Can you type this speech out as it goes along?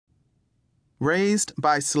Raised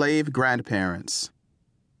by slave grandparents.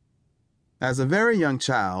 As a very young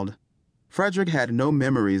child, Frederick had no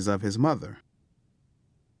memories of his mother.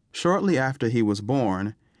 Shortly after he was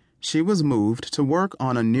born, she was moved to work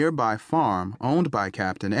on a nearby farm owned by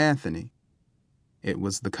Captain Anthony. It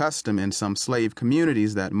was the custom in some slave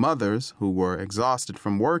communities that mothers who were exhausted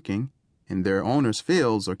from working in their owners'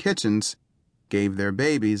 fields or kitchens gave their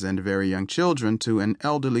babies and very young children to an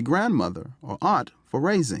elderly grandmother or aunt for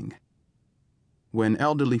raising. When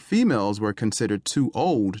elderly females were considered too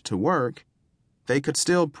old to work, they could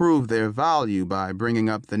still prove their value by bringing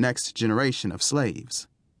up the next generation of slaves.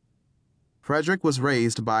 Frederick was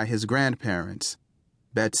raised by his grandparents,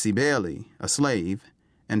 Betsy Bailey, a slave,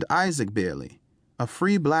 and Isaac Bailey, a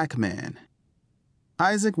free black man.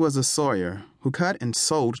 Isaac was a sawyer who cut and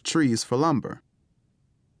sold trees for lumber.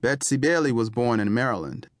 Betsy Bailey was born in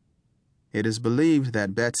Maryland. It is believed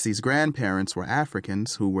that Betsy's grandparents were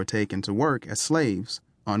Africans who were taken to work as slaves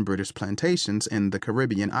on British plantations in the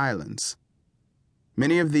Caribbean islands.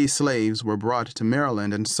 Many of these slaves were brought to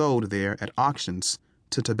Maryland and sold there at auctions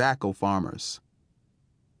to tobacco farmers.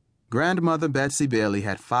 Grandmother Betsy Bailey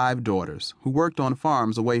had 5 daughters who worked on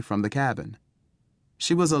farms away from the cabin.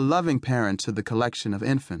 She was a loving parent to the collection of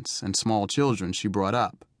infants and small children she brought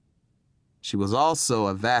up. She was also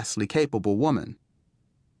a vastly capable woman.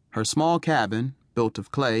 Her small cabin, built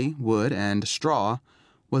of clay, wood, and straw,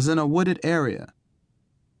 was in a wooded area.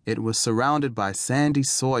 It was surrounded by sandy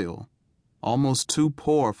soil, almost too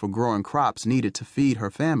poor for growing crops needed to feed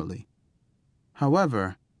her family.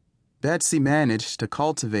 However, Betsy managed to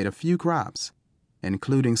cultivate a few crops,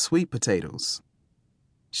 including sweet potatoes.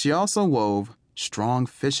 She also wove strong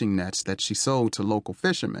fishing nets that she sold to local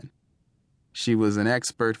fishermen. She was an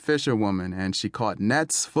expert fisherwoman, and she caught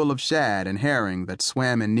nets full of shad and herring that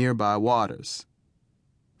swam in nearby waters.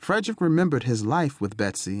 Frederick remembered his life with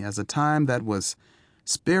Betsy as a time that was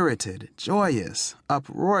spirited, joyous,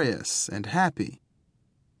 uproarious, and happy.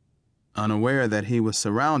 Unaware that he was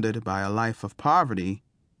surrounded by a life of poverty,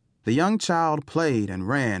 the young child played and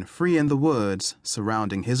ran free in the woods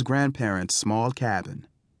surrounding his grandparents' small cabin.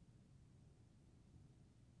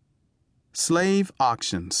 Slave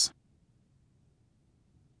auctions.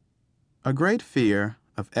 A great fear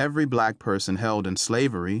of every black person held in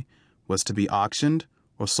slavery was to be auctioned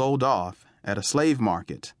or sold off at a slave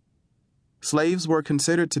market. Slaves were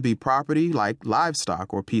considered to be property like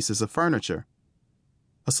livestock or pieces of furniture.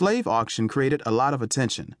 A slave auction created a lot of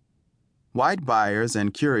attention. White buyers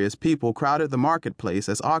and curious people crowded the marketplace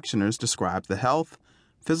as auctioneers described the health,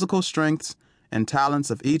 physical strengths, and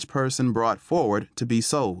talents of each person brought forward to be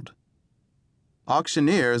sold.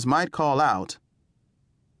 Auctioneers might call out,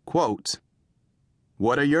 quote,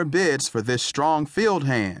 "What are your bids for this strong field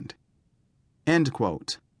hand?" End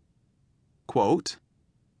quote. Quote,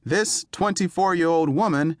 "This 24-year-old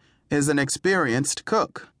woman is an experienced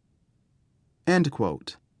cook." End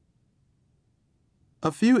quote.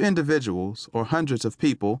 A few individuals or hundreds of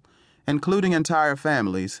people, including entire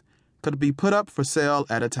families, could be put up for sale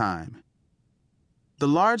at a time. The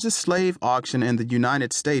largest slave auction in the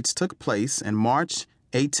United States took place in March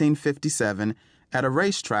 1857 at a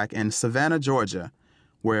racetrack in Savannah, Georgia,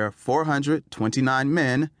 where 429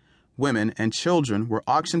 men, women, and children were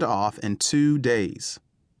auctioned off in 2 days.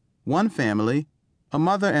 One family, a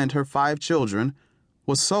mother and her 5 children,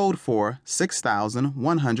 was sold for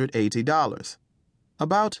 $6,180,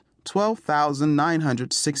 about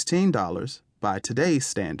 $12,916 by today's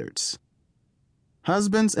standards.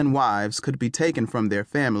 Husbands and wives could be taken from their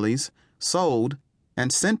families, sold,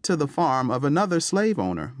 and sent to the farm of another slave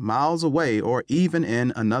owner miles away or even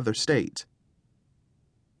in another state.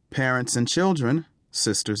 Parents and children,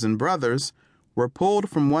 sisters and brothers, were pulled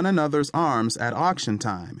from one another's arms at auction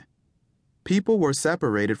time. People were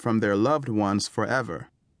separated from their loved ones forever.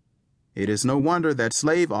 It is no wonder that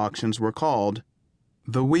slave auctions were called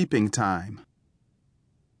the weeping time.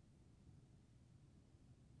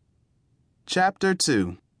 Chapter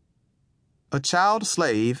 2. A Child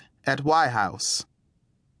Slave at White House.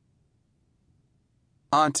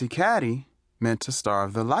 Auntie Caddy meant to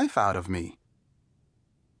starve the life out of me.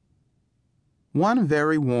 One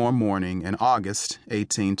very warm morning in August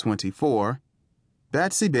 1824,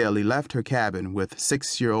 Betsy Bailey left her cabin with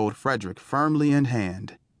 6-year-old Frederick firmly in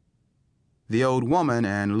hand. The old woman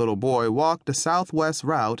and little boy walked a southwest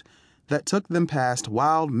route that took them past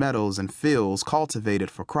wild meadows and fields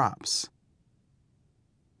cultivated for crops.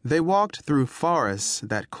 They walked through forests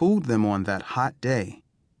that cooled them on that hot day.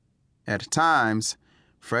 At times,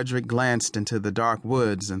 Frederick glanced into the dark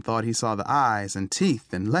woods and thought he saw the eyes and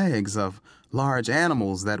teeth and legs of large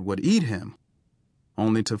animals that would eat him.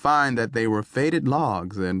 only to find that they were faded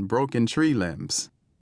logs and broken tree limbs.